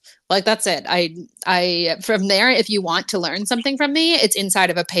world. Like that's it. I from there, if you want to learn something from me, it's inside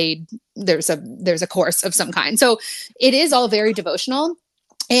of a paid, there's a course of some kind. So it is all very devotional.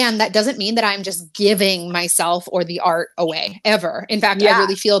 And that doesn't mean that I'm just giving myself or the art away ever. In fact, I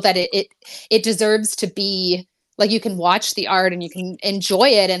really feel that it deserves to be like, you can watch the art and you can enjoy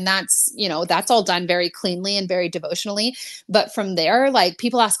it. And that's all done very cleanly and very devotionally. But from there, like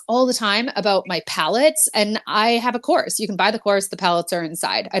people ask all the time about my palettes, and I have a course. You can buy the course. The palettes are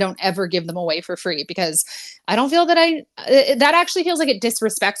inside. I don't ever give them away for free because I don't feel that that actually feels like it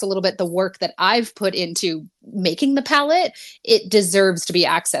disrespects a little bit the work that I've put into making the palette. It deserves to be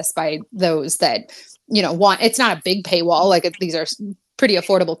accessed by those that, want. It's not a big paywall. Like these are pretty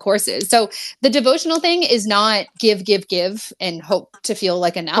affordable courses. So the devotional thing is not give and hope to feel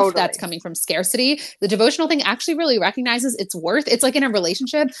like enough. Totally. That's coming from scarcity. The devotional thing actually really recognizes its worth. It's like in a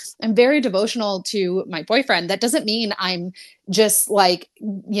relationship, I'm very devotional to my boyfriend. That doesn't mean I'm just like,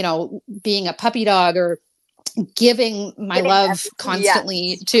 being a puppy dog or giving my love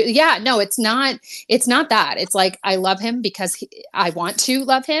constantly to, no, it's not that. It's like, I love him because I want to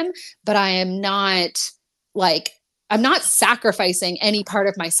love him, but I am not like, I'm not sacrificing any part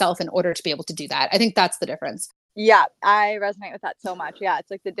of myself in order to be able to do that. I think that's the difference. Yeah, I resonate with that so much. Yeah,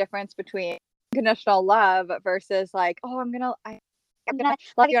 it's like the difference between unconditional love versus like, oh, I'm gonna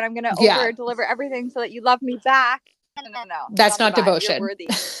love you and I'm gonna over deliver everything so that you love me back. No, that's not devotion. You're worthy.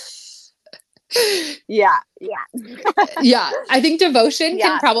 Yeah. Yeah, I think devotion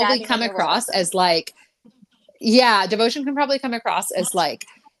can probably come across as like, devotion can probably come across as like,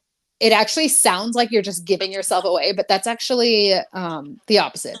 it actually sounds like you're just giving yourself away, but that's actually the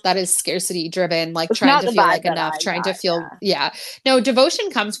opposite. That is scarcity driven, like It's trying not to the feel vibe like that enough, I trying to got, feel, yeah. No, devotion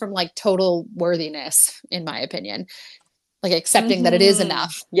comes from like total worthiness, in my opinion, like accepting that it is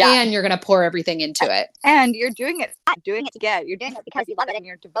enough Yeah. and you're going to pour everything into it. And you're doing it, not doing it to get, you're doing it because you love it and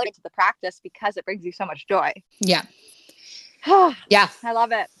you're devoted to the practice because it brings you so much joy. Yeah. Yeah. I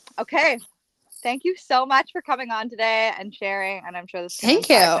love it. Okay. Thank you so much for coming on today and sharing. And I'm sure this can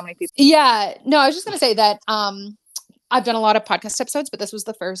inspire so many people. Yeah. No, I was just going to say that I've done a lot of podcast episodes, but this was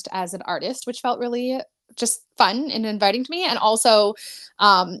the first as an artist, which felt really just fun and inviting to me. And also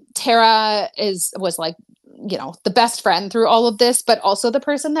Tara was like, you know, the best friend through all of this, but also the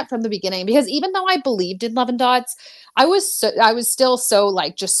person that from the beginning, because even though I believed in Love and Dots, I was still so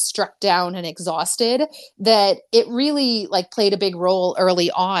like just struck down and exhausted that it really like played a big role early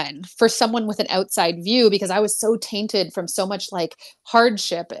on for someone with an outside view, because I was so tainted from so much like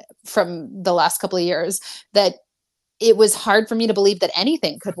hardship from the last couple of years that it was hard for me to believe that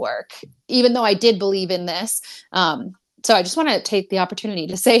anything could work, even though I did believe in this. So I just want to take the opportunity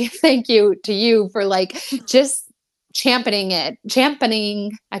to say thank you to you for like just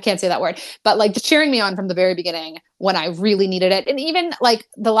championing, I can't say that word, but like cheering me on from the very beginning when I really needed it. And even like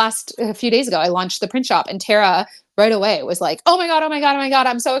the last few days ago, I launched the print shop and Tara right away was like, oh my God, oh my God, oh my God,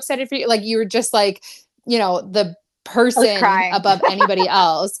 I'm so excited for you. Like you were just like, you know, the person above anybody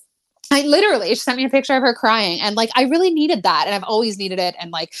else. She sent me a picture of her crying, and like, I really needed that. And I've always needed it. And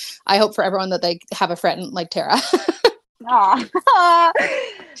like, I hope for everyone that they have a friend like Tara.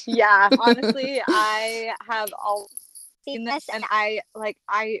 Yeah, honestly, I have all seen this and I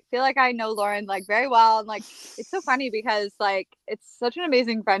feel like I know Lauren like very well. And like, it's so funny because like, it's such an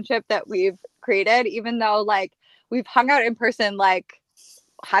amazing friendship that we've created, even though like we've hung out in person, like,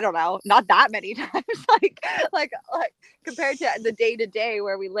 I don't know, not that many times, like compared to the day to day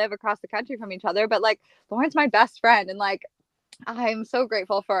where we live across the country from each other. But like, Lauren's my best friend, and like, I'm so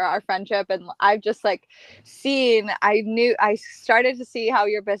grateful for our friendship. And I've just like I started to see how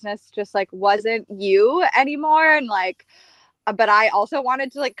your business just like wasn't you anymore. And like, but I also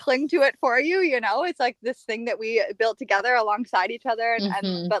wanted to like cling to it for you, you know, it's like this thing that we built together alongside each other.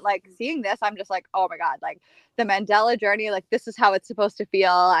 And but like seeing this, I'm just like, oh my God, like the Mandela journey, like this is how it's supposed to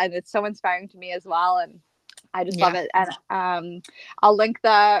feel. And it's so inspiring to me as well. And I just love it. And I'll link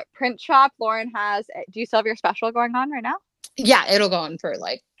the print shop Lauren has. Do you still have your special going on right now? Yeah, it'll go on for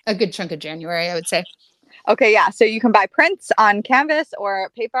like a good chunk of January, I would say. Okay, yeah. So you can buy prints on canvas or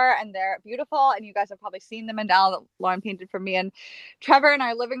paper, and they're beautiful. And you guys have probably seen the mandala that Lauren painted for me and Trevor in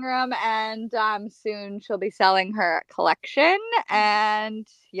our living room. And soon she'll be selling her collection. And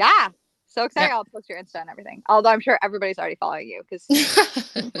yeah, so excited. Yep. I'll post your Insta and everything. Although I'm sure everybody's already following you because.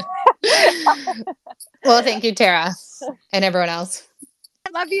 Well, thank you, Tara, and everyone else.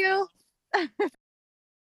 I love you.